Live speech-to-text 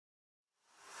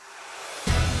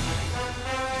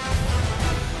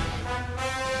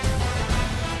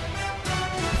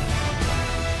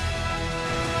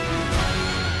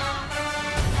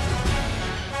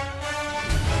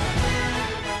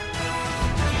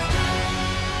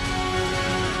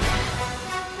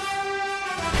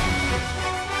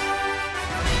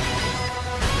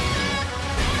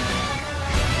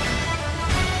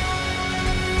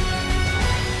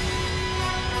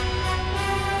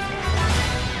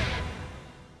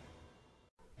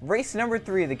Race number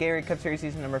 3 of the Gatorade Cup Series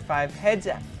season number 5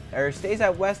 stays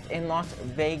out west in Las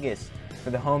Vegas for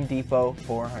the Home Depot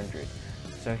 400.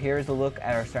 So here's a look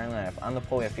at our starting lineup. On the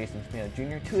pole we have Jason Smith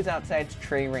Jr. To his outsides,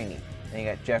 Trey Rainey. Then you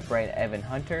got Jeff Bright, Evan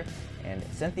Hunter, and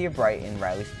Cynthia Bright and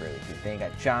Riley Spurley. Then you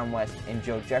got John West and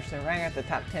Joe Jefferson. Running at the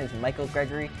top 10 is Michael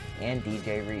Gregory and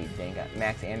DJ Reed. Then you got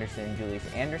Max Anderson and Julius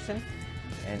Anderson.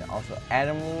 And also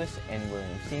Adam Lewis and William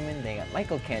Seaman. Then you got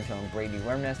Michael Canto and Brady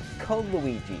Wormnest, Code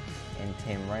Luigi and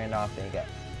Tim Randolph. Then you got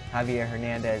Javier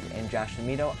Hernandez and Josh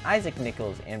Amito, Isaac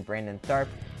Nichols and Brandon Tharp,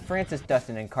 Francis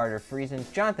Dustin and Carter Friesen,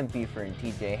 Jonathan Beefer and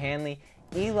TJ Hanley,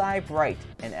 Eli Bright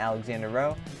and Alexander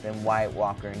Rowe, then Wyatt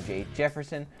Walker and Jay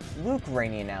Jefferson, Luke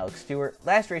Rainey and Alex Stewart,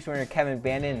 last race winner Kevin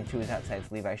Bandon and to his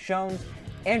outsides Levi Shones,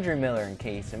 Andrew Miller and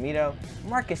Case Amito,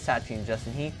 Marcus Sachi and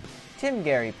Justin Heath, Tim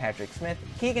Gary, Patrick Smith,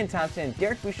 Keegan Thompson, and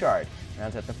Derek Bouchard.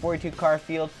 Rounds out the 42 car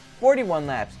field, 41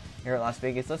 laps here at Las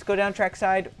Vegas. Let's go down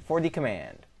trackside for the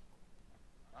command.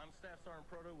 I'm Staff Sergeant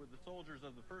Proto with the soldiers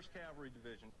of the 1st Cavalry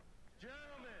Division.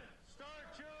 Gentlemen, start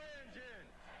your engines!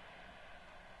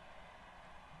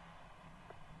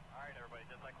 All right, everybody,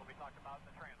 just like what we talked about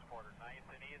in the transporter. Nice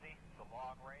and easy. It's a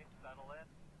long race. Settle in.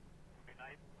 Be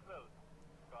nice and smooth.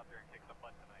 Go out there and kick some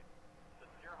butt tonight. This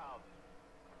is your house.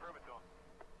 Prove it to them.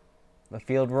 The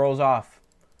field rolls off.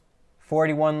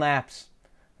 41 laps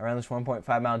around this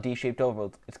 1.5 mile D-shaped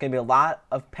oval. It's going to be a lot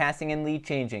of passing and lead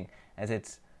changing as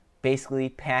it's basically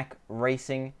pack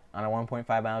racing on a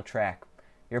 1.5 mile track.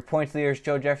 Your points leader is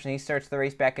Joe Jefferson. He starts the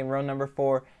race back in row number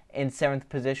 4 in 7th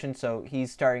position, so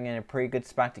he's starting in a pretty good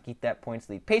spot to keep that points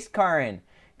lead. Pace car in.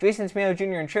 Jason Smith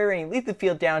Jr. and Trey Rainey lead the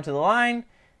field down to the line,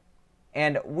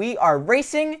 and we are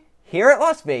racing here at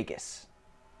Las Vegas.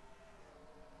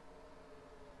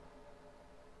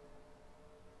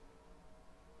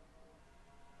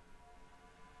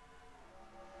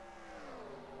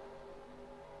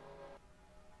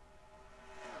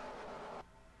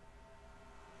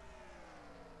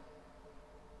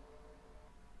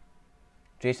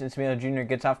 Jason Smith Jr.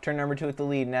 gets off turn number 2 with the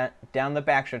lead. Now down the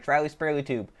backstretch, Riley Spurley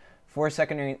tube. 4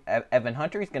 secondary Evan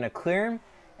Hunter. He's going to clear him.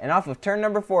 And off of turn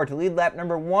number 4 to lead lap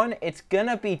number 1, it's going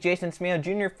to be Jason Smith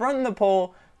Jr. from the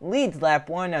pole. Leads lap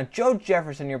 1. Now Joe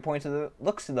Jefferson, your points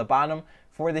looks to the bottom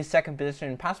for the 2nd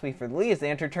position, possibly for the lead as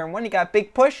they enter turn 1. He got a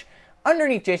big push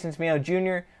underneath Jason Smith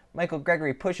Jr. Michael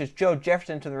Gregory pushes Joe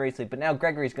Jefferson to the race lead, but now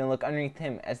Gregory's going to look underneath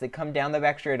him as they come down the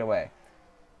back straightaway.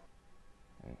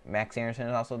 Max Anderson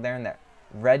is also there in that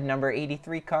red number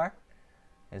 83 car,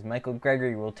 as Michael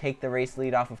Gregory will take the race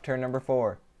lead off of turn number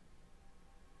 4.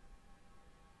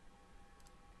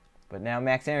 But now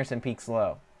Max Anderson peaks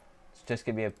low. It's just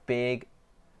going to be a big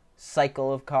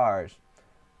cycle of cars.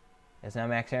 As now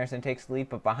Max Anderson takes the lead,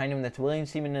 but behind him that's William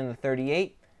Seaman in the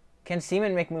 38. Can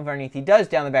Seaman make a move underneath? He does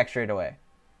down the back straightaway.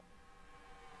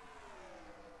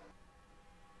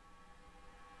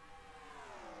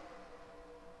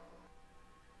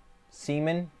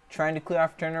 Seaman trying to clear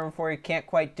off turn number 4. He can't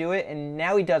quite do it, and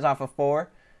now he does off of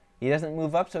 4. He doesn't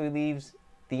move up, so he leaves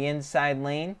the inside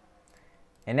lane.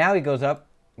 And now he goes up,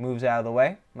 moves out of the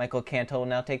way. Michael Canto will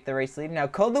now take the race lead. Now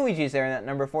Code Luigi's there in that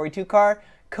number 42 car.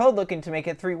 Code looking to make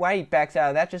it 3 wide. He backs out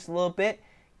of that just a little bit.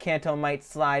 Canto might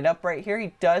slide up right here.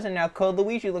 He does, and now Code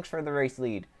Luigi looks for the race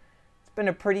lead. It's been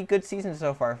a pretty good season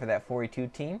so far for that 42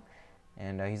 team.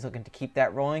 And he's looking to keep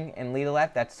that rolling and lead a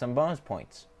lap. That's some bonus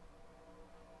points.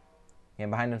 And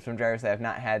behind him, some drivers that have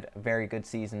not had very good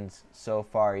seasons so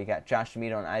far. You got Josh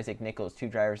Amito and Isaac Nichols, 2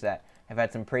 drivers that have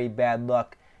had some pretty bad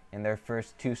luck in their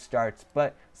first 2 starts.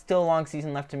 But still a long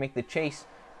season left to make the chase.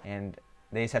 And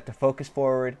they just have to focus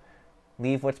forward,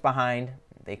 leave what's behind.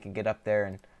 They can get up there.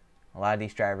 And a lot of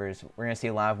these drivers, we're going to see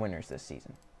a lot of winners this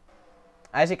season.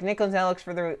 Isaac Nichols now looks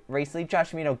for the race lead.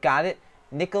 Josh Amito got it.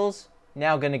 Nichols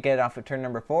now going to get off of turn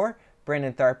number 4.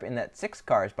 Brandon Tharp in that 6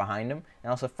 car is behind him.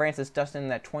 And also Francis Dustin in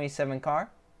that 27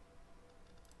 car.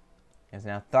 As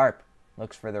now Tharp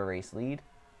looks for the race lead.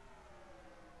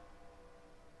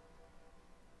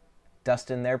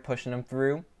 Dustin there pushing him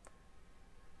through.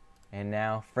 And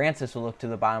now Francis will look to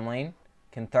the bottom lane.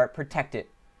 Can Tharp protect it?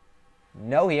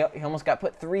 No, he almost got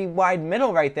put 3 wide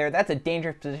middle right there. That's a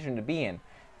dangerous position to be in.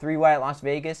 3 wide at Las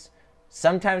Vegas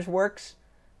sometimes works,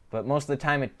 but most of the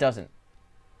time it doesn't.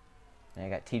 And I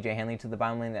got TJ Hanley to the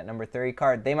bottom lane, that number 30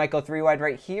 car. They might go 3 wide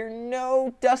right here.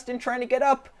 No, Dustin trying to get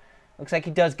up. Looks like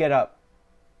he does get up.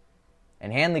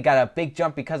 And Hanley got a big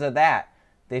jump because of that.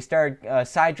 They started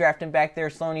side drafting back there,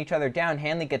 slowing each other down.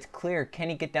 Hanley gets clear. Can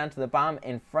he get down to the bottom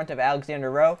in front of Alexander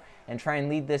Rowe and try and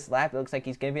lead this lap? It looks like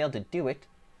he's going to be able to do it.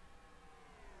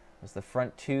 There's the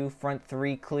front 2, front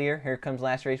 3 clear. Here comes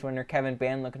last race winner Kevin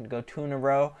Band looking to go 2 in a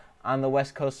row on the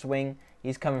West Coast swing.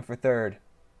 He's coming for 3rd.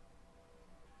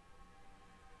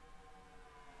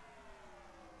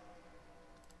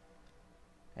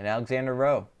 and Alexander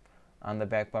Rowe on the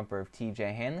back bumper of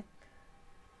TJ Hanley.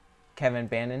 Kevin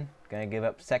Bandon going to give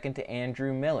up second to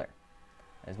Andrew Miller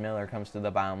as Miller comes to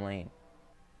the bottom lane.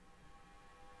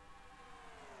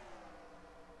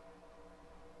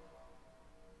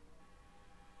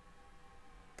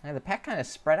 And the pack kind of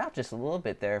spread out just a little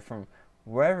bit there. From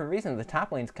whatever reason, the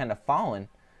top lane's kind of fallen.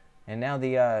 And now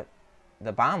the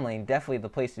bottom lane, definitely the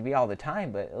place to be all the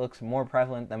time, but it looks more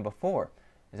prevalent than before.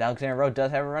 As Alexander Rowe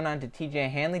does have a run on to TJ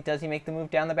Hanley, does he make the move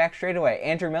down the back straightaway?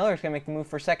 Andrew Miller is going to make the move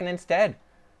for second instead.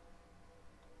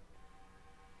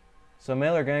 So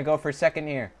Miller going to go for second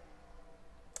here.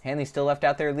 Hanley still left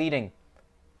out there leading.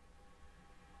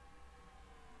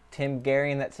 Tim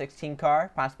Gary in that 16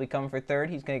 car, possibly coming for third.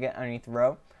 He's going to get underneath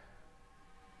Rowe.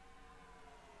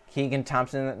 Keegan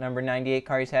Thompson, that number 98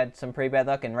 car, he's had some pretty bad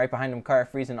luck. And right behind him, Cara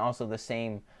Friesen, also the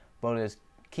same boat as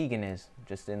Keegan is,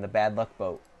 just in the bad luck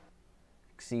boat.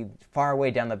 See far away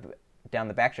down the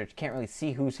backstretch, you can't really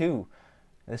see who's who.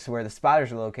 This is where the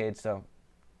spotters are located, so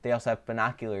they also have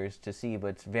binoculars to see,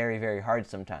 but it's very, very hard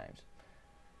sometimes.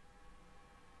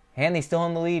 Hanley still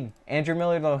in the lead. Andrew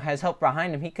Miller, though, has help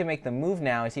behind him. He could make the move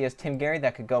now as he has Tim Gary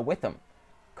that could go with him.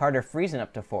 Carter Friesen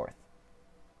up to fourth.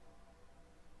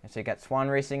 And so you got Swan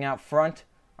Racing out front,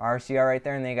 RCR right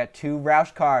there, and then you got two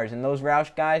Roush cars, and those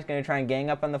Roush guys going to try and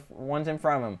gang up on the ones in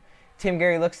front of him. Tim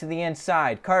Gary looks to the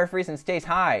inside. Carter Friesen stays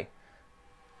high.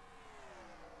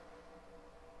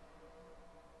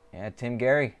 Yeah, Tim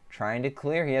Gary trying to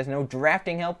clear. He has no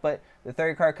drafting help, but the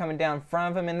third car coming down in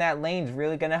front of him in that lane is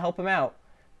really going to help him out.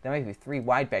 There might be three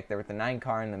wide back there with the 9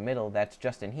 car in the middle. That's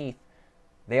Justin Heath.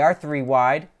 They are 3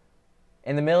 wide.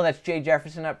 In the middle, that's Jay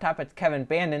Jefferson. Up top, it's Kevin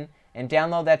Bandon. And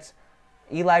down low, that's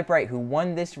Eli Bright, who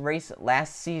won this race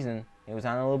last season. It was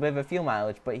on a little bit of a fuel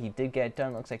mileage, but he did get it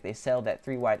done. Looks like they sailed that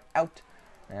 3 wide out.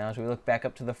 Now as we look back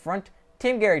up to the front,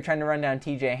 Tim Gary trying to run down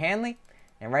TJ Hanley.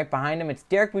 And right behind him, it's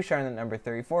Derek Bouchard in the number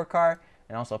 34 car.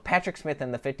 And also Patrick Smith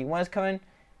in the 51 is coming.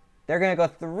 They're going to go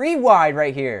 3 wide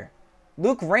right here.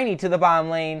 Luke Rainey to the bottom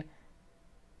lane.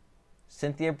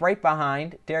 Cynthia Bright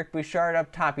behind. Derek Bouchard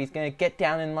up top. He's going to get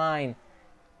down in line.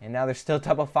 And now they're still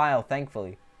double file,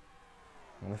 thankfully.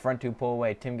 And the front 2 pull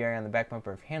away. Tim Gary on the back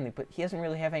bumper of Hanley, but he doesn't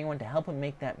really have anyone to help him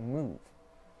make that move.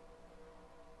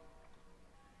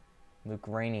 Luke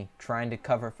Rainey trying to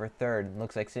cover for third.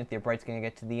 Looks like Cynthia Bright's going to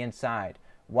get to the inside.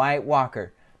 Wyatt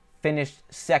Walker finished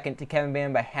second to Kevin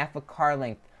Bandon by half a car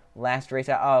length last race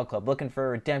at Auto Club. Looking for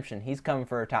a redemption. He's coming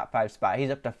for a top 5 spot.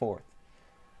 He's up to 4th.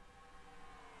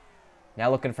 Now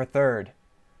looking for third.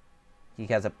 He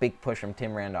has a big push from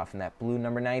Tim Randolph in that blue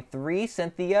number 93.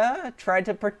 Cynthia tried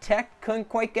to protect. Couldn't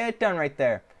quite get it done right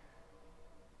there.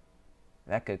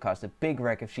 That could cause a big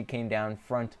wreck if she came down in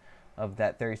front of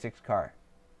that 36 car.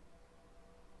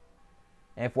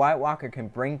 And if Wyatt Walker can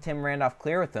bring Tim Randolph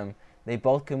clear with him, they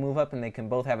both can move up and they can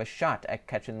both have a shot at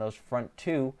catching those front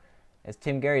 2. As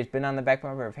Tim Gary has been on the back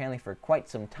bumper of Hanley for quite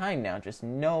some time now. Just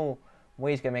no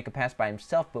way he's going to make a pass by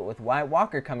himself. But with Wyatt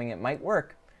Walker coming, it might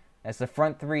work. As the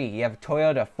front 3, you have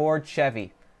Toyota, Ford,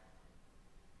 Chevy.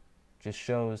 Just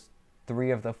shows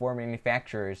 3 of the 4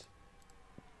 manufacturers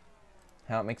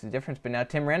how it makes a difference. But now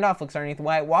Tim Randolph looks underneath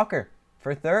Wyatt Walker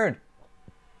for third.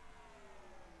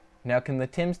 Now can the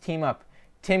Tims team up?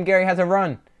 Tim Gary has a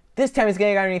run. This time he's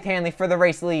going to get underneath Hanley for the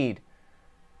race lead.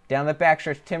 Down the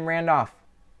backstretch, Tim Randolph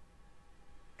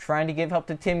trying to give help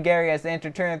to Tim Gary as they enter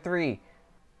turn 3.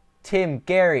 Tim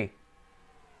Gary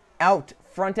out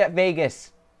front at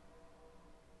Vegas.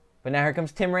 But now here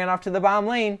comes Tim Randolph to the bottom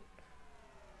lane.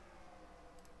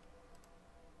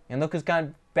 And look who's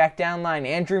gone back down line.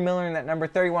 Andrew Miller in that number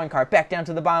 31 car back down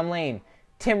to the bottom lane.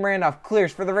 Tim Randolph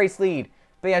clears for the race lead.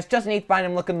 But he has Justin Heath behind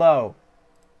him looking low.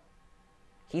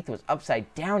 Heath was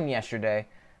upside down yesterday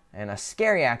in a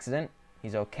scary accident.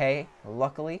 He's okay,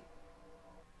 luckily.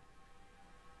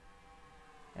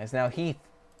 As now Heath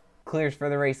clears for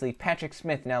the race lead. Patrick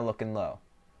Smith now looking low.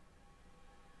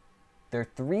 They're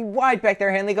 3 wide back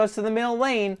there. Hanley goes to the middle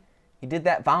lane. He did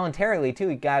that voluntarily, too.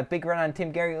 He got a big run on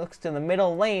Tim Gary. Looks to the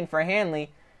middle lane for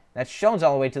Hanley. That's Shones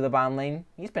all the way to the bottom lane.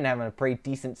 He's been having a pretty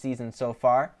decent season so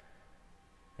far.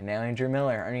 And now Andrew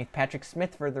Miller underneath Patrick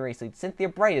Smith for the race lead. Cynthia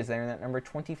Bright is there in that number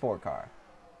 24 car.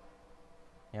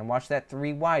 And watch that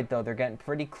 3 wide, though. They're getting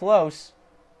pretty close.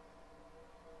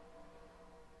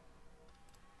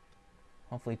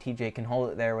 Hopefully TJ can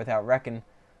hold it there without wrecking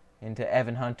into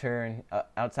Evan Hunter. And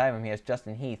outside of him, he has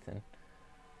Justin Heath. And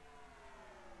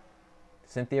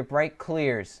Cynthia Bright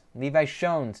clears. Levi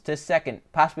Shones to second.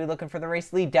 Possibly looking for the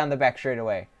race lead down the back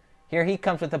straightaway. Here he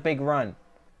comes with a big run.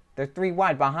 They're 3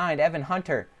 wide behind Evan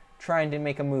Hunter trying to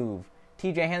make a move.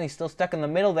 TJ Hanley's still stuck in the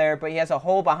middle there, but he has a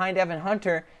hole behind Evan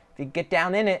Hunter. If he can get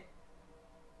down in it.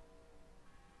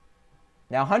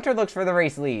 Now Hunter looks for the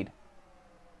race lead.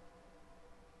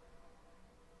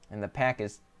 And the pack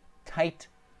is tight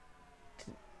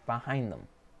behind them.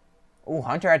 Oh,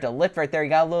 Hunter had to lift right there. He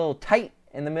got a little tight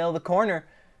in the middle of the corner.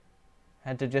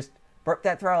 Had to just burp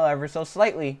that throttle ever so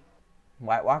slightly.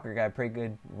 Wyatt Walker got a pretty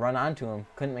good run onto him.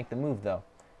 Couldn't make the move, though.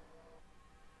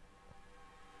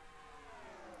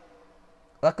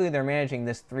 Luckily, they're managing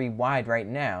this 3 wide right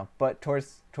now. But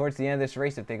towards the end of this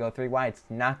race, if they go 3 wide, it's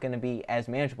not going to be as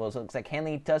manageable. So it looks like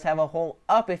Hanley does have a hole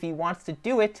up if he wants to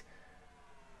do it.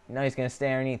 No, he's going to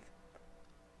stay underneath.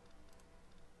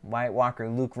 Wyatt Walker,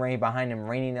 Luke Ray behind him.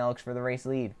 Rainey now looks for the race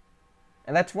lead.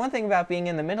 And that's one thing about being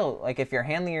in the middle. Like, if you're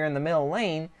Hanley, you're in the middle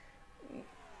lane,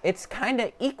 it's kind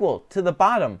of equal to the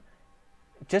bottom.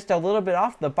 Just a little bit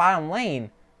off the bottom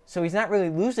lane. So he's not really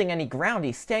losing any ground.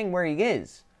 He's staying where he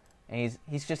is. And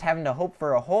he's just having to hope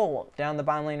for a hole down the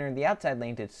bottom lane or the outside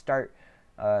lane to start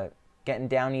getting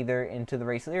down either into the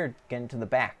race lead or getting to the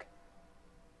back.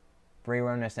 Bray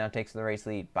Ronas now takes the race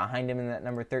lead. Behind him in that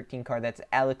number 13 car, that's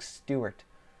Alex Stewart.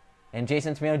 And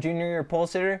Jason Smale Jr., your pole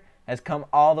sitter, has come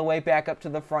all the way back up to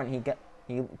the front. He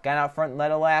got out front,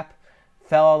 led a lap,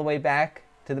 fell all the way back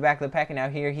to the back of the pack, and now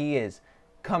here he is,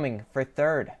 coming for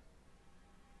third.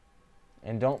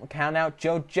 And don't count out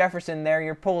Joe Jefferson there,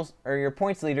 your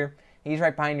points leader. He's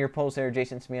right behind your pole sitter,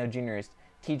 Jason Smale Jr. As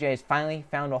TJ has finally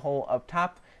found a hole up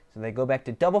top, so they go back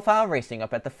to double file racing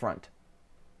up at the front.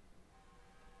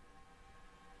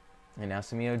 And now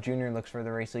Smale Jr. looks for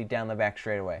the race lead down the back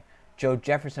straightaway. Joe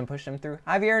Jefferson pushed him through.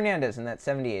 Javier Hernandez in that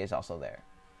 78 is also there.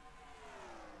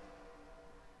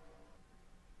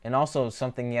 And also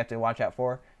something you have to watch out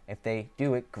for, if they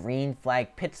do it, green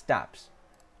flag pit stops.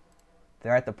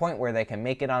 They're at the point where they can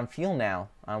make it on fuel now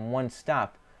on one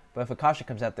stop. But if a caution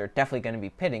comes out, they're definitely going to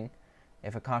be pitting.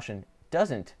 If a caution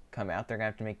doesn't come out, they're going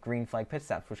to have to make green flag pit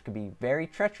stops, which could be very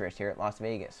treacherous here at Las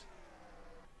Vegas.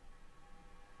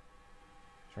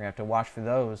 So we're going to have to watch for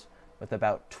those with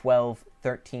about 12,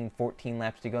 13, 14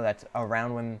 laps to go. That's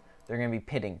around when they're going to be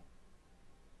pitting.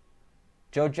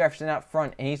 Joe Jefferson out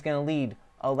front, and he's going to lead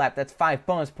a lap. That's 5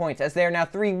 bonus points as they are now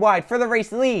 3 wide for the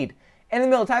race lead. In the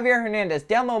middle, Javier Hernandez.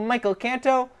 Down low, Michael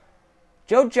Canto.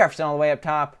 Joe Jefferson all the way up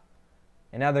top.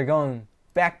 And now they're going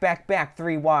back,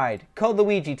 3 wide. Code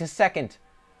Luigi to second.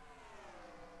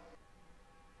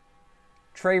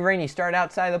 Trey Rainey started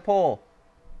outside the pole.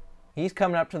 He's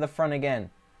coming up to the front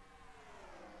again.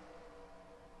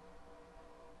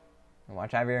 And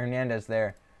watch Javier Hernandez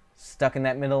there. Stuck in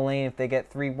that middle lane. If they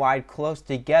get 3 wide close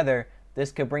together,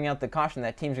 this could bring out the caution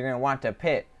that teams are going to want to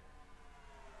pit.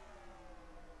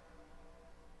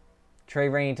 Trey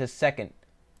Rainey to second.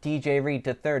 DJ Reed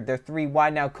to third. They're 3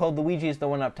 wide now. Code Luigi is the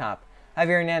one up top.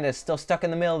 Javier Hernandez still stuck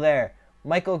in the middle there.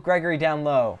 Michael Gregory down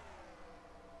low.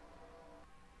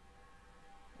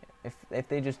 If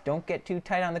they just don't get too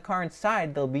tight on the car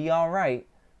inside, they'll be all right.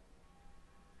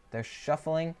 They're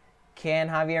shuffling. Can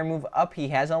Javier move up? He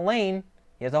has a lane.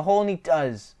 He has a hole, and he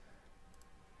does.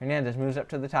 Hernandez moves up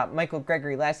to the top. Michael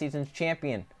Gregory, last season's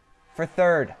champion, for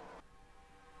third.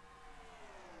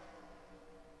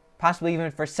 Possibly even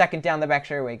for second down the back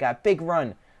straightaway. Got a big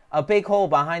run. A big hole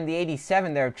behind the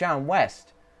 87 there of John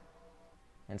West.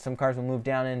 And some cars will move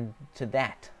down into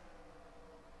that.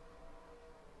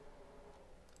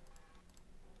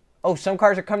 Oh, some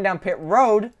cars are coming down pit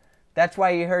road. That's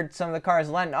why you heard some of the cars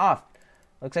letting off.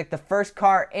 Looks like the first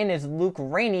car in is Luke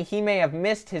Rainey. He may have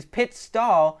missed his pit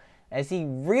stall as he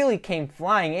really came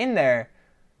flying in there.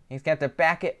 He's got to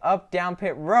back it up down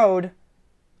pit road.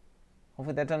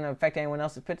 Hopefully that doesn't affect anyone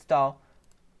else's pit stall.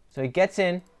 So he gets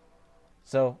in.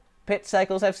 So pit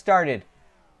cycles have started.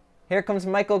 Here comes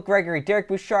Michael Gregory, Derek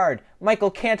Bouchard,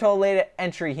 Michael Canto late at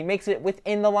entry. He makes it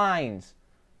within the lines.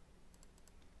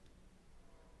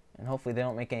 And hopefully they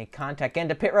don't make any contact.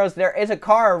 Into pit roads, there is a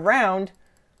car around.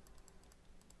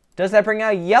 Does that bring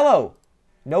out yellow?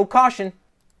 No caution.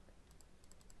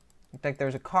 Looks like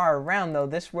there's a car around, though.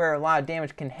 This is where a lot of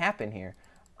damage can happen here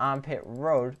on pit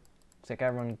road. Looks like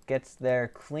everyone gets there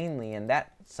cleanly in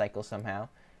that cycle somehow.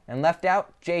 And left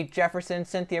out, Jay Jefferson,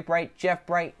 Cynthia Bright, Jeff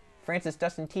Bright, Francis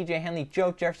Dustin, TJ Henley,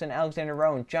 Joe Jefferson, Alexander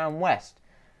Rowe, and John West.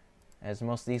 As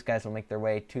most of these guys will make their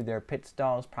way to their pit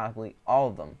stalls, probably all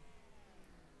of them.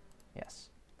 Yes.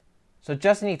 So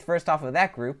Justin Heath first off of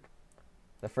that group.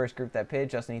 The first group that pitted,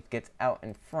 Justin Heath gets out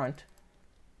in front.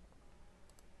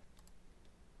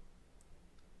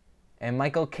 And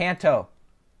Michael Canto,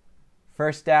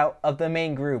 first out of the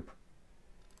main group.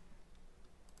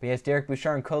 He has Derek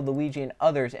Bouchard and Code Luigi and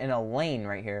others in a lane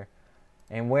right here.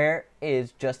 And where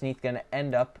is Justin Heath going to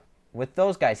end up with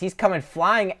those guys? He's coming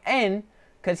flying in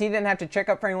because he didn't have to check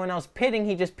up for anyone else pitting.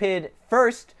 He just pitted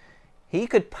first. He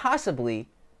could possibly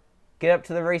get up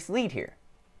to the race lead here.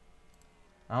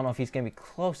 I don't know if he's going to be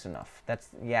close enough.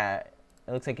 Yeah,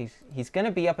 it looks like he's going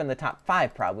to be up in the top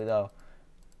 5 probably, though.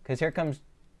 Because here comes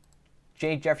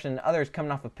Jay Jefferson and others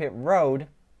coming off of pit road.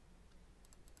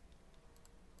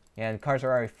 Yeah, and cars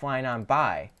are already flying on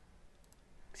by.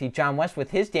 See, John West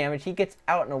with his damage, he gets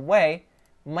out and away.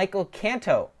 Michael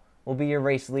Canto will be your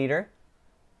race leader.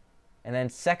 And then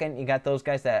second, you got those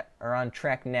guys that are on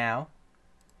track now.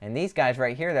 And these guys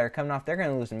right here that are coming off, they're going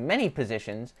to lose many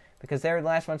positions because they're the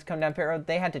last ones to come down pit road.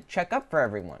 They had to check up for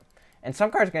everyone. And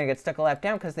some cars are going to get stuck a lap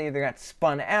down because they either got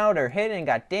spun out or hit and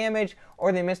got damaged,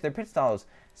 or they missed their pit stalls.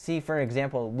 See, for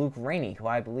example, Luke Rainey, who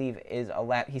I believe is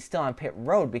he's still on pit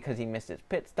road because he missed his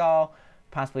pit stall.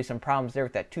 Possibly some problems there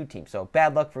with that 2 team. So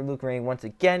bad luck for Luke Rainey once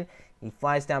again. He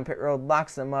flies down pit road,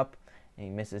 locks them up, and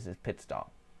he misses his pit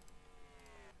stall.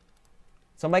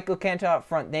 So Michael Canto out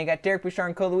front. Then you got Derek Bouchard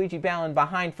and Code Luigi battling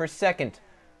behind for second.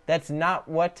 That's not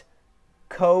what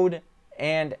Code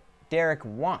and Derek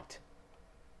want.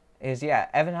 Yeah,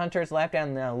 Evan Hunter's lap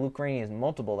down now. Luke Rainey is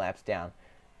multiple laps down.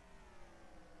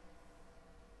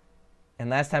 And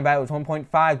last time by it was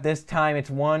 1.5. This time it's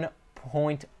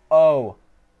 1.0.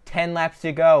 10 laps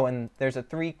to go, and there's a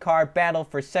 3-car battle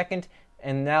for second,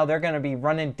 and now they're going to be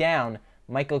running down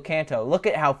Michael Canto. Look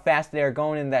at how fast they are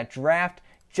going in that draft.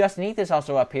 Justin Heath is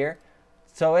also up here.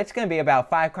 So it's going to be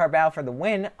about 5-car battle for the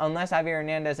win, unless Javier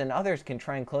Hernandez and others can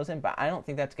try and close in, but I don't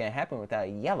think that's going to happen without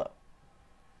a yellow.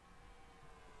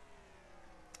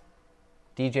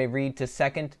 DJ Reed to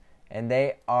second, and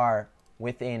they are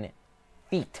within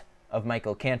feet of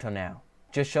Michael Canto now.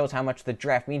 Just shows how much the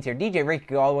draft means here. DJ Reed could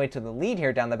go all the way to the lead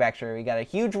here down the backstretch. He got a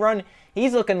huge run.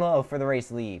 He's looking low for the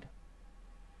race lead.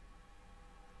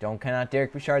 Don't count out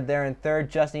Derek Bouchard there in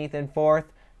third. Justin Heath in fourth.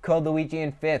 Code Luigi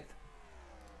in fifth.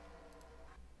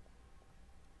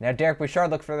 Now Derek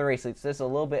Bouchard looks for the race lead. So this is a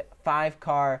little bit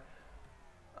 5-car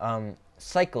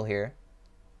cycle here.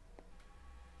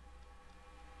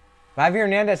 Javier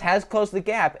Hernandez has closed the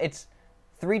gap. It's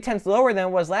 3/10 lower than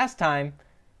it was last time.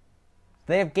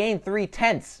 They have gained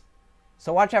 3/10.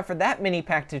 So watch out for that mini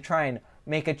pack to try and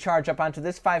make a charge up onto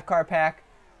this 5-car pack.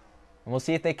 And we'll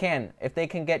see if they can. If they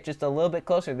can get just a little bit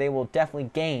closer, they will definitely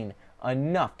gain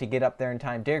enough to get up there in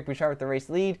time. Derek Bouchard with the race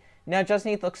lead. Now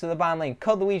Justin Heath looks to the bottom lane.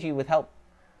 Code Luigi with help.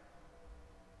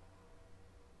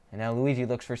 And now Luigi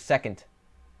looks for second.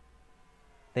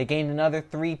 They gained another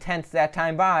 3/10 that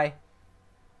time by.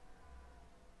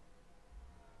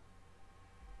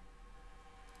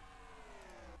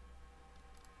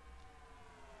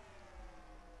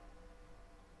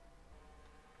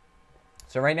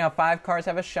 So right now, 5 cars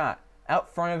have a shot.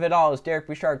 Out front of it all is Derek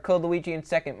Bouchard, Code Luigi in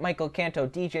second, Michael Canto,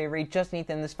 DJ Reed, Justin Heath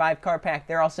in this 5-car pack.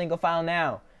 They're all single file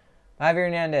now. Javier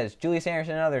Hernandez, Julius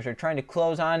Anderson, and others are trying to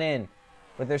close on in.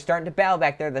 But they're starting to battle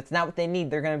back there. That's not what they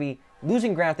need. They're going to be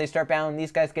losing ground if they start battling.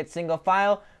 These guys get single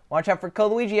file. Watch out for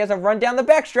Code Luigi. He has a run down the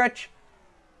backstretch.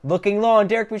 Looking low on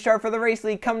Derek Bouchard for the race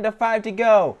lead. Coming to 5 to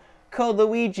go. Code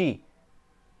Luigi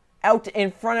out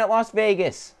in front at Las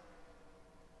Vegas.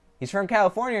 He's from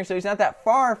California, so he's not that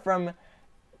far from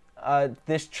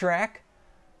this track.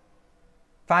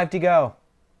 5 to go.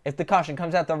 If the caution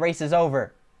comes out, the race is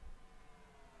over.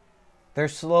 They're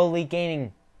slowly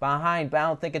gaining behind, but I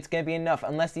don't think it's going to be enough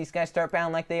unless these guys start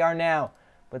battling like they are now.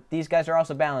 But these guys are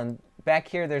also battling. Back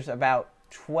here, there's about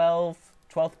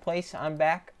 12th place on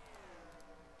back.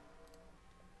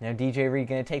 Now DJ Reed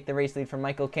going to take the race lead from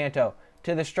Michael Canto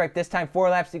to the stripe. This time 4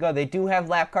 laps to go. They do have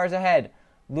lap cars ahead.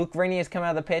 Luke Rainey has come out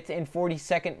of the pits in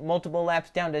 42nd, multiple laps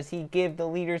down. Does he give the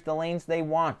leaders the lanes they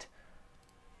want?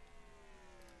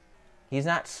 He's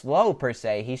not slow per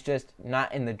se. He's just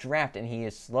not in the draft, and he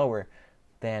is slower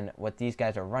than what these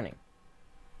guys are running.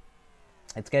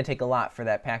 It's going to take a lot for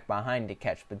that pack behind to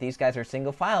catch, but these guys are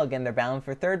single file again. They're battling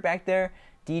for third back there.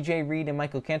 DJ Reed and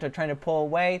Michael Canto trying to pull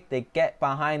away. They get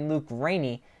behind Luke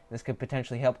Rainey. This could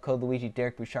potentially help Code Luigi,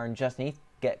 Derek Bouchard, and Justin Heath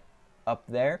get up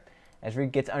there. As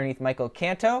Reed gets underneath Michael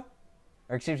Canto,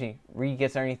 or excuse me, Reed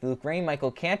gets underneath Luke Rainey.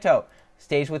 Michael Canto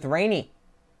stays with Rainey.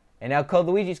 And now Code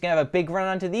Luigi's going to have a big run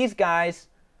onto these guys.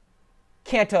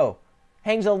 Canto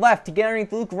hangs a left to get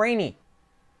underneath Luke Rainey.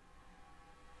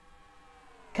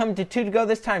 Come to 2 to go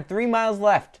this time. 3 miles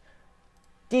left.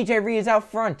 DJ Reed is out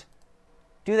front.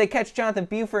 Do they catch Jonathan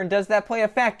Buford, and does that play a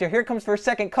factor? Here comes for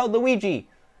second Code Luigi.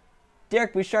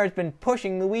 Derek Bouchard has been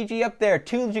pushing Luigi up there.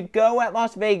 2 to go at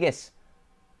Las Vegas.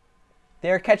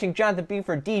 They're catching Jonathan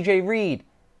Buford, DJ Reed,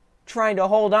 trying to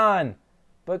hold on.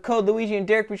 But Code Luigi and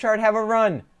Derek Bouchard have a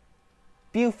run.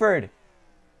 Buford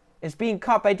is being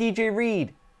caught by DJ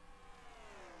Reed.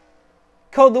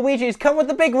 Code Luigi's come with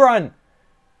the big run.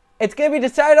 It's going to be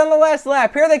decided on the last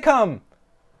lap. Here they come.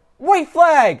 White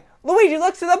flag. Luigi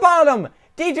looks to the bottom.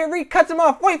 DJ Reed cuts him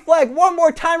off. White flag one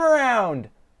more time around.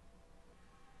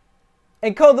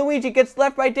 And Code Luigi gets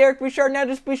left by Derek Bouchard. Now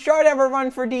does Bouchard have a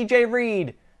run for DJ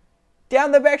Reed?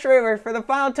 Down the back straightaway for the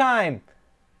final time.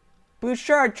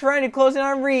 Bouchard trying to close in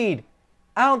on Reed.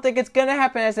 I don't think it's going to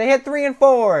happen as they hit 3 and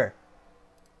 4.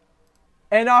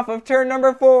 And off of turn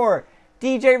number 4.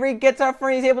 DJ Reed gets up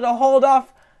front. He's able to hold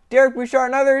off Derek Bouchard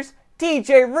and others.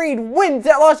 DJ Reed wins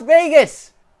at Las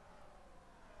Vegas.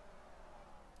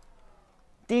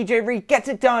 DJ Reed gets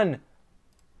it done.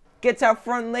 Gets out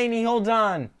front lane. He holds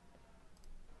on.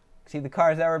 See the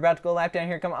cars that were about to go lap down.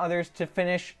 Here come others to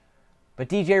finish. But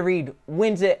DJ Reed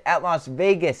wins it at Las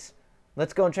Vegas.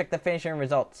 Let's go and check the finishing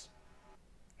results.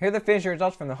 Here are the finishing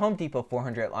results from the Home Depot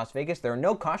 400 at Las Vegas. There are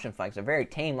no caution flags, a very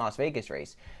tame Las Vegas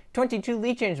race. 22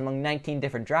 lead changes among 19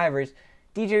 different drivers.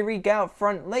 DJ Reed got out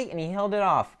front late and he held it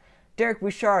off. Derek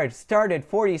Bouchard started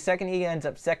 42nd. He ends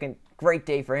up second. Great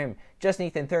day for him. Justin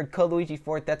Ethan third. Code Luigi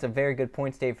fourth. That's a very good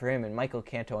points day for him. And Michael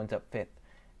Canto ends up fifth.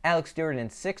 Alex Stewart in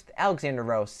 6th, Alexander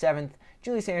Rowe 7th,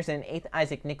 Julius Anderson 8th,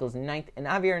 Isaac Nichols 9th, and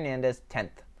Javier Hernandez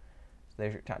 10th. So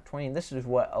there's your top 20. And this is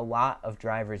what a lot of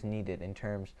drivers needed in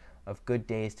terms of good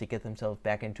days to get themselves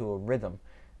back into a rhythm.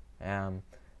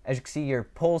 As you can see, your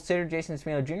pole sitter, Jason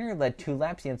Smino Jr., led 2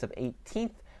 laps. He ends up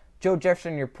 18th. Joe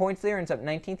Jefferson, your points leader, ends up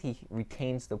 19th. He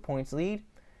retains the points lead.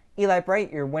 Eli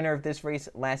Bright, your winner of this race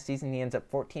last season, he ends up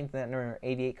 14th in that number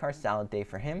 88 car. Solid day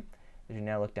for him. As you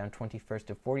now look down 21st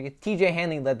to 40th. TJ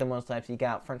Hanley led the most laps. He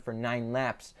got out front for 9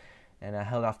 laps and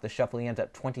held off the shuffle. He ends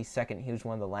up 22nd. He was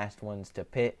one of the last ones to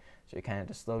pit, so he kind of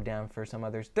had to slow down for some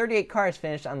others. 38 cars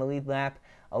finished on the lead lap.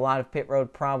 A lot of pit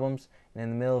road problems. And in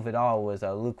the middle of it all was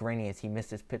Luke Rainey as he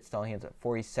missed his pit stall. He ends up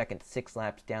 42nd, 6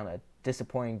 laps down. A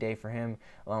disappointing day for him,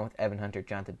 along with Evan Hunter,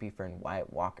 Jonathan Beefer, and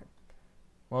Wyatt Walker.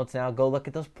 Well, let's now go look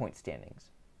at those point standings.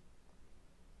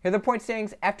 Here are the point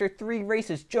standings after 3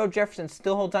 races. Joe Jefferson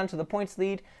still holds on to the points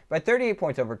lead by 38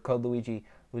 points over Code Luigi,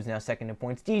 who's now second in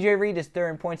points. DJ Reed is third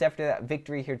in points after that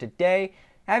victory here today.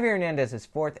 Javier Hernandez is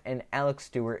 4th, and Alex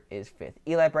Stewart is 5th.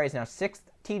 Eli Bright is now 6th.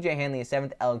 TJ Hanley is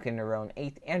 7th. Alexander Rowe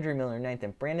 8th. Andrew Miller 9th,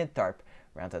 and Brandon Tharp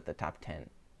rounds out the top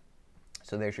 10.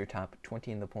 So there's your top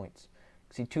 20 in the points.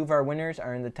 See, 2 of our winners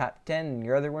are in the top 10, and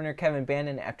your other winner, Kevin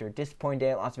Bandon, after a disappointing day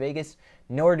at Las Vegas,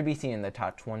 nowhere to be seen in the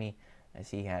top 20. As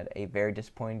he had a very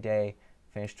disappointing day,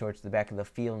 finished towards the back of the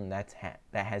field, and that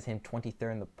has him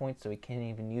 23rd in the points, so he can't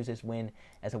even use his win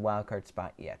as a wildcard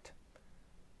spot yet.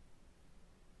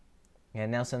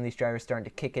 And now some of these drivers starting to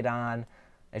kick it on.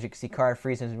 As you can see, Carter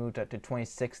Friesen has moved up to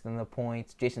 26th in the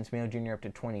points. Jason Smino Jr. up to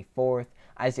 24th.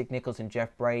 Isaac Nichols and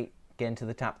Jeff Bright get into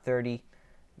the top 30.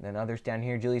 And then others down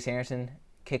here, Julius Anderson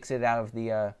kicks it out of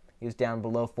the... he was down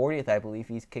below 40th, I believe.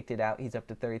 He's kicked it out. He's up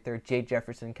to 33rd. Jay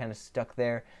Jefferson kind of stuck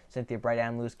there. Cynthia Bright,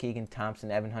 Adam Lewis, Keegan Thompson,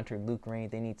 Evan Hunter, Luke Rainey.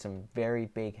 They need some very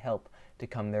big help to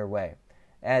come their way.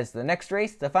 As the next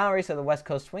race, the final race of the West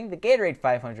Coast Swing, the Gatorade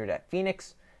 500 at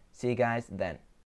Phoenix. See you guys then.